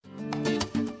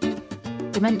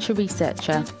dementia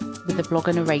researcher with a blog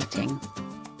and a rating.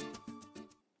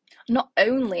 Not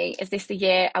only is this the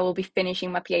year I will be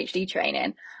finishing my PhD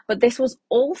training, but this was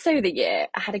also the year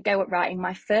I had a go at writing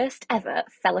my first ever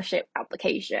fellowship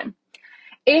application.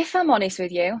 If I'm honest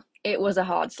with you, it was a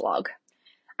hard slog.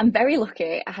 I'm very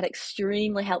lucky I had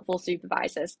extremely helpful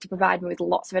supervisors to provide me with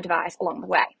lots of advice along the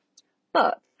way.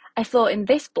 But I thought in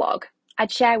this blog,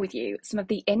 I'd share with you some of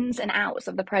the ins and outs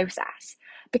of the process.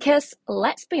 Because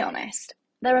let's be honest,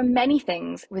 there are many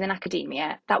things within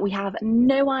academia that we have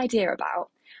no idea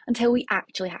about until we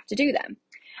actually have to do them.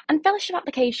 And fellowship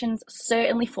applications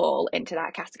certainly fall into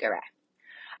that category.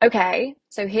 Okay,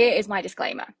 so here is my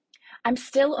disclaimer. I'm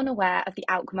still unaware of the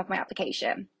outcome of my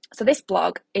application. So this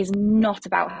blog is not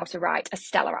about how to write a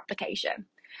stellar application.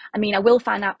 I mean, I will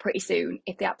find out pretty soon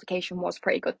if the application was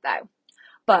pretty good though.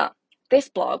 But this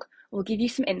blog will give you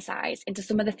some insights into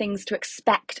some of the things to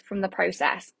expect from the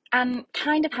process and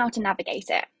kind of how to navigate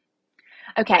it.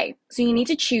 Okay, so you need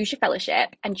to choose your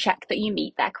fellowship and check that you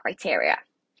meet their criteria.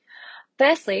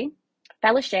 Firstly,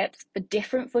 fellowships for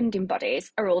different funding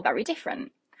bodies are all very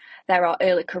different. There are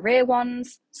early career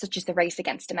ones, such as the Race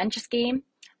Against Dementia scheme,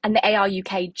 and the AR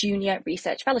UK Junior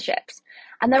Research Fellowships.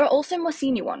 And there are also more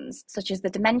senior ones, such as the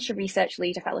Dementia Research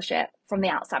Leader Fellowship from the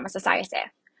Alzheimer's Society.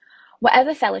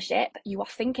 Whatever fellowship you are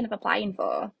thinking of applying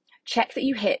for, check that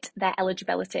you hit their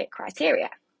eligibility criteria.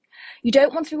 You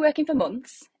don't want to be working for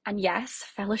months, and yes,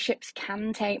 fellowships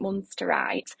can take months to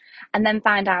write, and then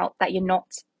find out that you're not,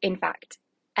 in fact,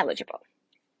 eligible.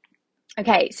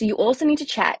 Okay, so you also need to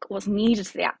check what's needed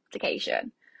for the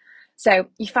application. So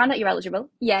you found out you're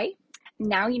eligible, yay.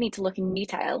 Now you need to look in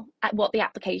detail at what the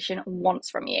application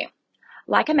wants from you.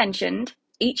 Like I mentioned,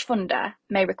 each funder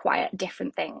may require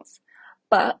different things,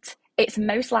 but it's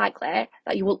most likely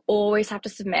that you will always have to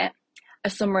submit a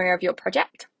summary of your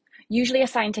project, usually a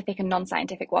scientific and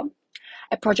non-scientific one,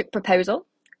 a project proposal,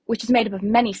 which is made up of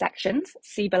many sections,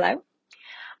 see below,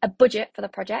 a budget for the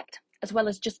project, as well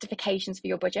as justifications for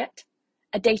your budget,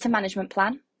 a data management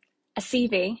plan, a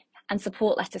CV, and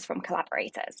support letters from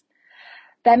collaborators.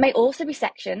 There may also be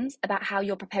sections about how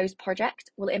your proposed project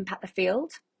will impact the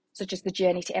field, such as the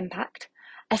journey to impact,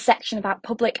 a section about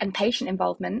public and patient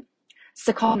involvement,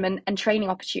 secondment and training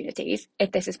opportunities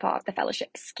if this is part of the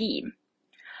fellowship scheme.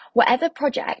 Whatever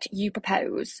project you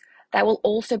propose, there will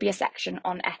also be a section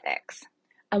on ethics.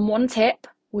 And one tip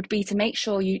would be to make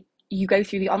sure you go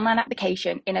through the online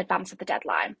application in advance of the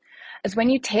deadline, as when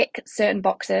you tick certain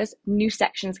boxes, new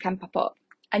sections can pop up,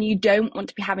 and you don't want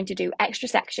to be having to do extra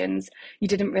sections you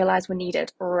didn't realise were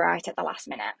needed right at the last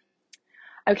minute.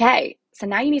 Okay, so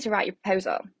now you need to write your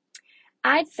proposal.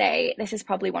 I'd say this is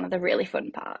probably one of the really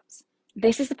fun parts.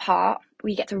 This is the part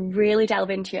where you get to really delve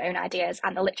into your own ideas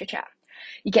and the literature.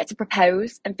 You get to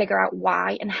propose and figure out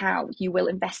why and how you will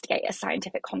investigate a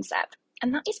scientific concept,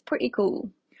 and that is pretty cool.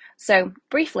 So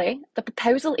briefly, the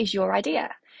proposal is your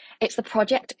idea. It's the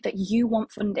project that you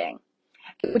want funding.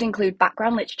 It would include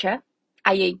background literature,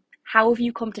 i.e., how have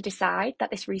you come to decide that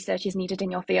this research is needed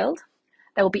in your field?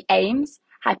 There will be aims,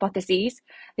 hypotheses,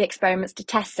 the experiments to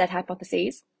test said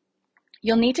hypotheses.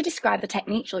 You'll need to describe the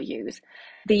techniques you'll use,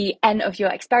 the N of your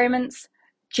experiments,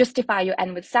 justify your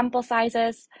N with sample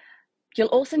sizes. You'll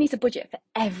also need to budget for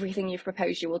everything you've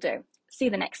proposed you will do. See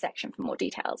the next section for more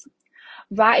details.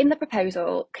 Writing the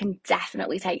proposal can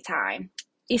definitely take time,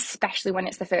 especially when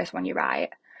it's the first one you write.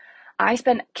 I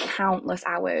spent countless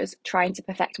hours trying to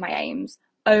perfect my aims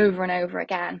over and over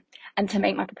again and to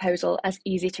make my proposal as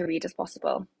easy to read as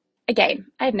possible. Again,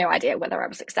 I have no idea whether I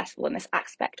was successful in this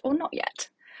aspect or not yet.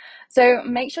 So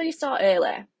make sure you start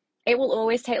early. It will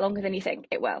always take longer than you think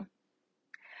it will.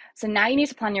 So now you need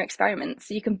to plan your experiments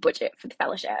so you can budget for the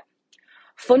fellowship.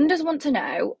 Funders want to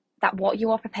know that what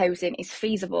you are proposing is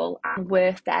feasible and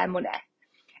worth their money.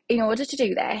 In order to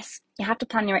do this, you have to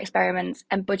plan your experiments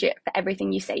and budget for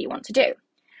everything you say you want to do,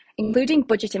 including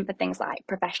budgeting for things like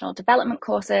professional development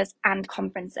courses and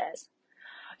conferences.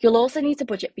 You'll also need to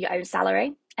budget for your own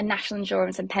salary and national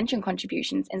insurance and pension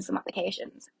contributions in some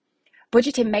applications.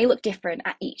 Budgeting may look different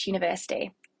at each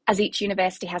university, as each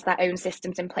university has their own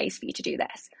systems in place for you to do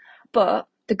this. But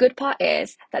the good part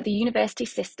is that the university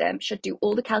system should do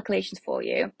all the calculations for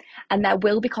you, and there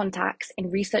will be contacts in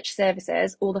research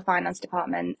services or the finance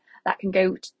department that you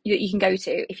can go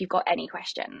to if you've got any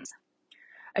questions.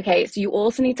 Okay, so you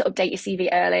also need to update your CV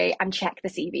early and check the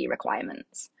CV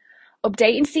requirements.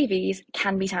 Updating CVs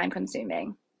can be time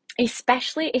consuming,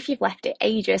 especially if you've left it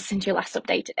ages since you last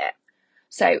updated it.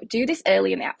 So do this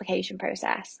early in the application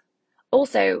process.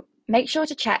 Also, make sure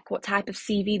to check what type of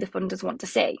CV the funders want to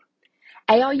see.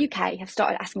 AR UK have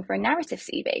started asking for a narrative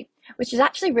CV, which is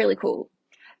actually really cool.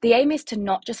 The aim is to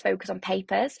not just focus on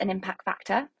papers and impact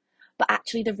factor, but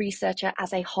actually the researcher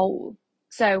as a whole.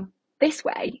 So this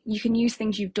way, you can use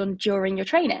things you've done during your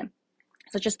training,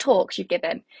 such as talks you've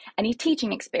given, any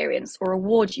teaching experience or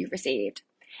awards you've received.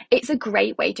 It's a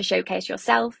great way to showcase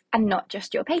yourself and not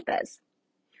just your papers.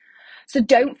 So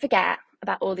don't forget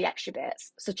about all the extra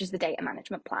bits, such as the data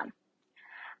management plan.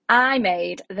 I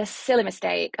made the silly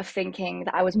mistake of thinking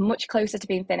that I was much closer to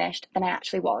being finished than I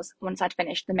actually was once I'd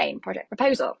finished the main project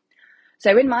proposal.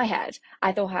 So in my head,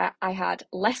 I thought I had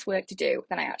less work to do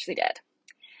than I actually did.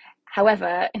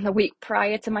 However, in the week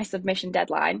prior to my submission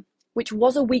deadline, which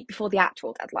was a week before the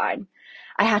actual deadline,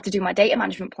 I had to do my data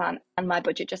management plan and my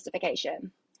budget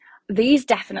justification. These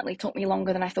definitely took me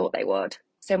longer than I thought they would.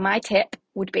 So my tip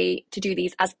would be to do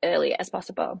these as early as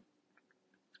possible.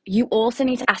 You also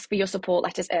need to ask for your support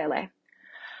letters early.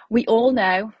 We all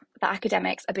know that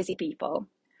academics are busy people.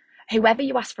 Whoever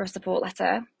you ask for a support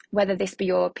letter, whether this be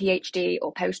your PhD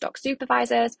or postdoc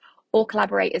supervisors or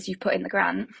collaborators you've put in the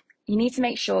grant, you need to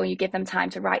make sure you give them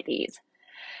time to write these.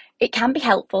 It can be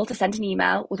helpful to send an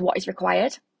email with what is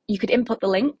required. You could input the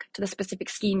link to the specific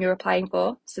scheme you're applying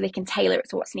for so they can tailor it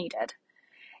to what's needed.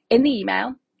 In the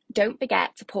email, don't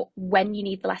forget to put when you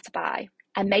need the letter by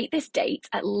and make this date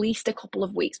at least a couple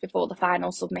of weeks before the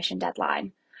final submission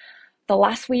deadline. The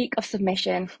last week of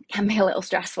submission can be a little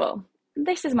stressful.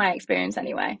 This is my experience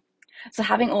anyway. So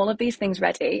having all of these things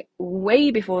ready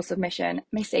way before submission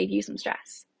may save you some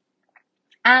stress.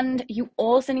 And you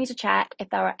also need to check if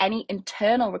there are any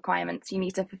internal requirements you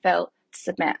need to fulfill to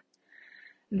submit.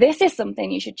 This is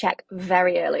something you should check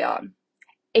very early on.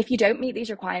 If you don't meet these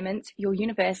requirements, your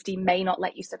university may not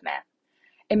let you submit.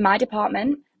 In my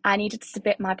department, I needed to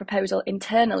submit my proposal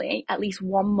internally at least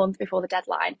 1 month before the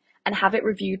deadline and have it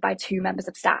reviewed by 2 members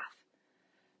of staff.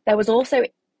 There will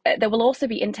also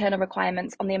be internal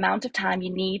requirements on the amount of time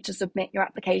you need to submit your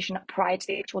application prior to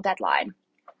the actual deadline.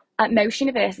 At most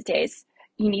universities,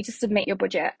 you need to submit your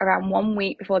budget around 1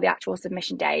 week before the actual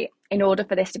submission date in order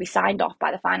for this to be signed off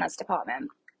by the finance department.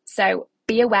 So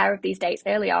be aware of these dates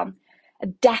early on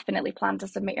and definitely plan to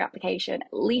submit your application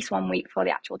at least 1 week before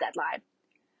the actual deadline.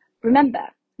 Remember,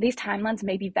 these timelines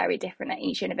may be very different at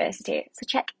each university, so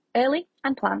check early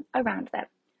and plan around them.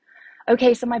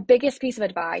 Okay, so my biggest piece of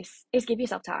advice is give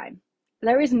yourself time.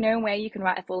 There is no way you can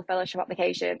write a full fellowship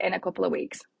application in a couple of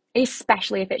weeks,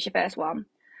 especially if it's your first one.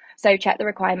 So check the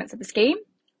requirements of the scheme,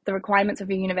 the requirements of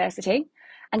your university,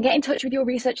 and get in touch with your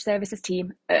research services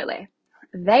team early.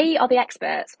 They are the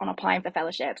experts on applying for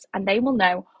fellowships, and they will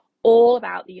know all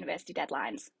about the university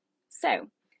deadlines. So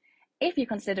if you're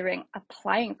considering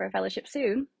applying for a fellowship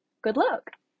soon, good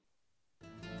luck.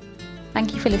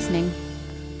 Thank you for listening.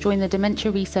 Join the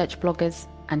Dementia Research bloggers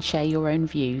and share your own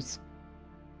views.